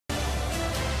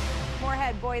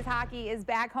Moorhead boys hockey is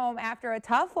back home after a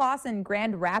tough loss in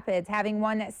Grand Rapids, having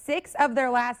won 6 of their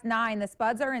last 9. The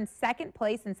Spuds are in second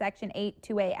place in Section 8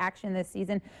 2A action this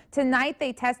season. Tonight,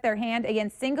 they test their hand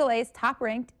against Single A's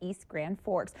top-ranked East Grand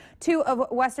Forks. 2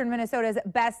 of Western Minnesota's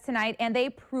best tonight, and they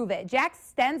prove it. Jack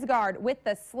Stensgaard with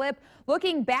the slip,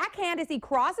 looking backhand as he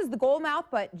crosses the goal mouth,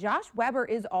 but Josh Weber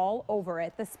is all over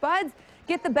it. The Spuds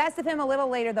get the best of him a little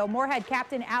later, though. Moorhead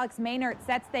captain Alex Maynard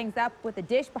sets things up with a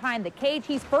dish behind the cage.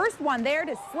 He's first one there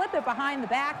to slip it behind the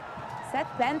back. Seth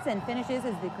Benson finishes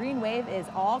as the green wave is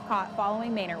all caught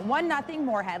following Maynard. 1-0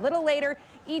 Moorhead. Little later,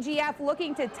 EGF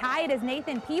looking to tie it as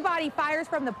Nathan Peabody fires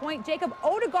from the point. Jacob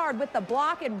Odegaard with the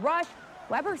block and rush.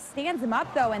 Weber stands him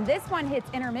up, though, and this one hits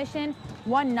intermission.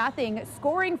 1-0.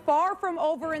 Scoring far from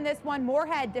over in this one.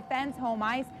 Moorhead defends home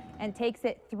ice and takes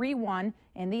it 3-1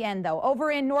 in the end, though.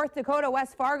 Over in North Dakota,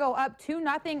 West Fargo up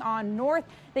 2-0 on North.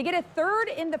 They get a third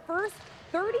in the first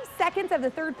 30 seconds of the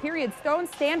third period. Stone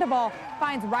Sandoval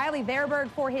finds Riley Verberg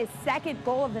for his second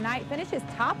goal of the night. Finishes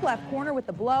top left corner with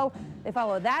the blow. They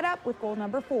follow that up with goal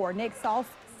number 4. Nick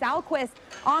Salquist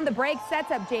on the break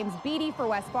sets up James Beatty for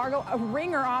West Fargo. A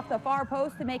ringer off the far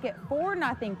post to make it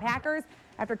 4-0 Packers.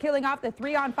 After killing off the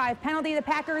 3-on-5 penalty, the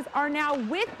Packers are now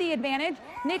with the advantage.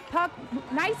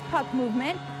 Nice puck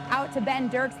movement out to Ben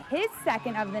Dirks, his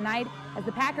second of the night, as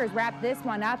the Packers wrap this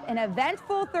one up. An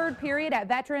eventful third period at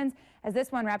Veterans, as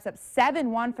this one wraps up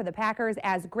 7-1 for the Packers,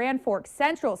 as Grand Forks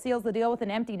Central seals the deal with an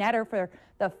empty netter for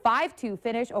the 5-2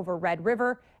 finish over Red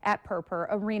River at Purpur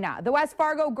Arena. The West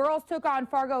Fargo girls took on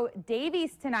Fargo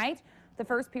Davies tonight. The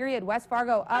first period, West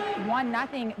Fargo up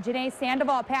 1-0. Janae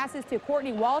Sandoval passes to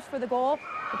Courtney Walsh for the goal.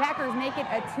 The Packers make it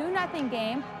a 2-0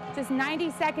 game. Just 90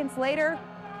 seconds later,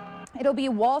 it'll be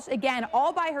Walsh again,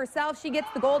 all by herself. She gets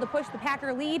the goal to push the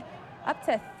Packer lead up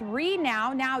to 3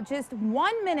 now. Now just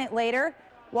 1 minute later,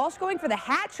 Walsh going for the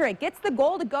hat trick, gets the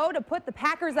goal to go to put the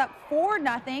Packers up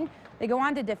 4-0. They go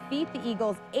on to defeat the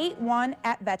Eagles 8-1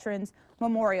 at Veterans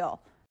Memorial.